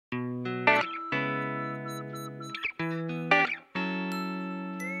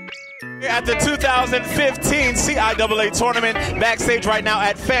At the 2015 CIAA tournament, backstage right now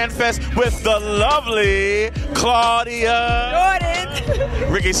at Fan Fest with the lovely Claudia.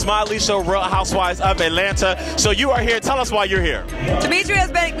 Jordan. Ricky Smiley Show, Real Housewives of Atlanta. So you are here. Tell us why you're here. Demetria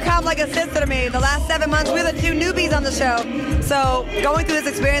has become like a sister to me. The last 7 months, we're the two newbies on the show. So going through this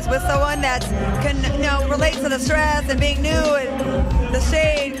experience with someone that can, relate to the stress and being new and the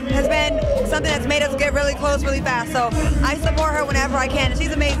shade has been something that's made us get really close really fast. So I support her whenever I can, and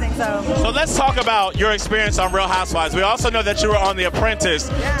she's amazing. So let's talk about your experience on Real Housewives. We also know that you were on The Apprentice.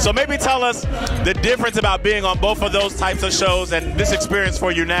 Yeah. So maybe tell us the difference about being on both of those types of shows and this experience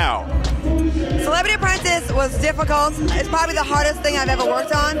for you now. Celebrity Apprentice was difficult. It's probably the hardest thing I've ever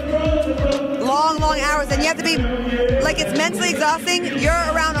worked on. Long hours, and you have to be, it's mentally exhausting. You're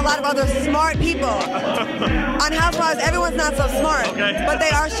around a lot of other smart people. On Housewives, everyone's not so smart, but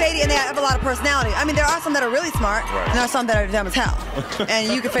they are shady and they have a lot of personality. I mean, there are some that are really smart, and there are some that are dumb as hell.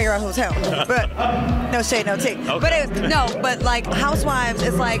 And you can figure out who's who. But no shade, no tea. Okay. But Housewives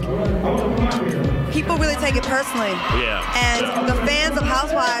is people really take it personally. Yeah. And the fans of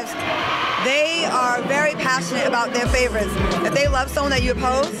Housewives, they are very passionate about their favorites. If they love someone that you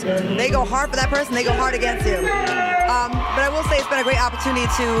oppose, they go hard for that person, they go hard against you. But I will say it's been a great opportunity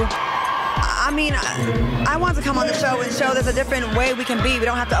to, I want to come on the show and show there's a different way we can be. We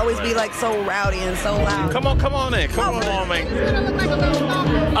don't have to always be so rowdy and so loud. Come on in. Come on, man.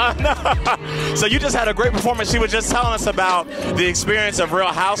 No. So you just had a great performance. She was just telling us about the experience of Real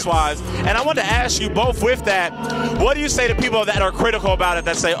Housewives. And I wanted to ask you both with that, what do you say to people that are critical about it,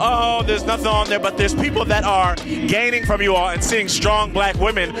 that say, oh, there's nothing on there, but there's people that are gaining from you all and seeing strong black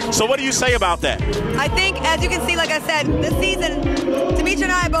women. So what do you say about that? I think, as you can see, like I said, this season, Demetria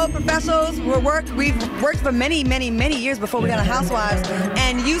and I are both professionals. We've worked for many years before we got on Housewives,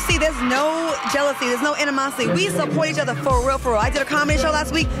 and you see there's no jealousy, there's no animosity. We support each other for real. I did a comedy show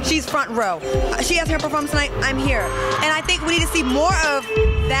last week, she's front row. She has her performance tonight, I'm here. And I think we need to see more of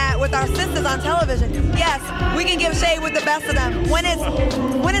that with our sisters on television. Yes, we can give shade with the best of them when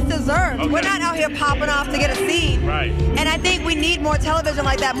it's deserved. Okay. We're not out here popping off to get a scene. Right. And I think we need more television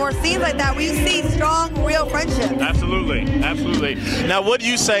like that, more scenes like that, where you see strong, real friendship. Absolutely. Now, what do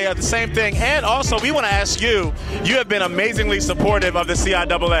you say the same thing? And also, we want to ask you, you have been amazingly supportive of the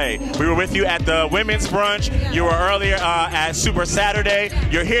CIAA. We were with you at the Women's Brunch. You were earlier at Super Saturday.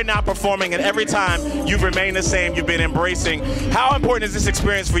 You're here now performing, and every time you've remained the same, you've been embracing. How important is this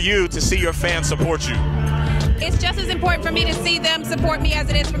experience for you to see your fans support you? It's just as important for me to see them support me as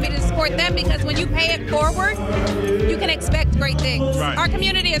it is for me to support them, because when you pay it forward, you can expect great things. Right. Our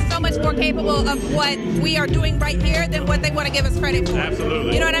community is so much more capable of what we are doing right here than what they want to give us credit for.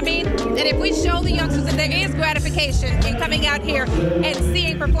 Absolutely. You know what I mean? And if we show the youngsters that there is gratification in coming out here and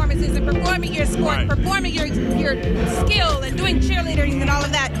seeing performances and performing your sport, performing your skill and doing cheerleading and all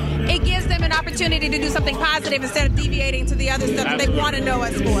of that, it gives them an opportunity to do something positive instead of deviating to the other stuff that they want to know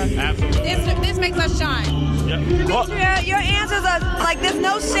us for. Absolutely. This makes us shine. Demetria, your answers are there's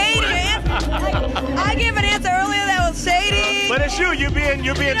no shade in your answer. I gave an answer earlier that was shady. But it's you're being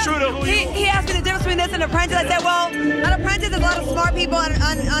true to who you are. He asked me the difference between this and Apprentice. I said, well, on Apprentice, there's a lot of smart people on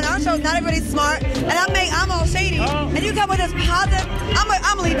our show. Not everybody's smart, and I'm all shady. And you come with this positive.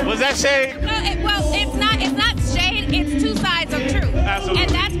 I'm leaving. Was that shade? No, it's not shade. It's two sides of truth. Absolutely.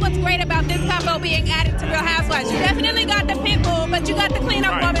 And that's what's great about this combo being added to Real Housewives. You definitely got the pit bull, but you got the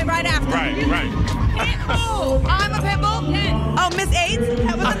cleanup woman right after. Right. Oh, I'm a pit bull? Yes. Oh, Miss AIDS?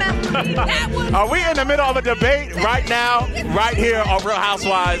 That was a mess. Are we in the middle of a debate right now, right here on Real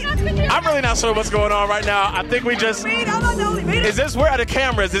Housewives? I'm really not sure what's going on right now. I think we just... we're at the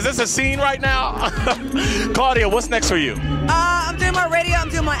cameras. Is this a scene right now? Claudia, what's next for you? I'm doing more radio. I'm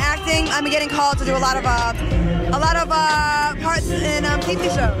doing more acting. I'm getting called to do a lot of parts in TV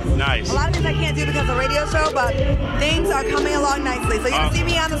shows. Nice. A lot of things I can't do because of the radio show, but things are coming along nicely. So you can see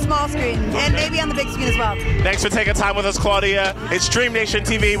me on the small screen and maybe on the big screen as well. Thanks for taking time with us, Claudia. It's Dream Nation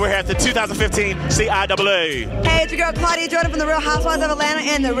TV. We're here at the 2015 CIAA. Hey, it's your girl Claudia Jordan from the Real Housewives of Atlanta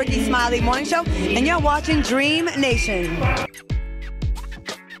and the Ricky Smiley Morning Show, and you're watching Dream Nation.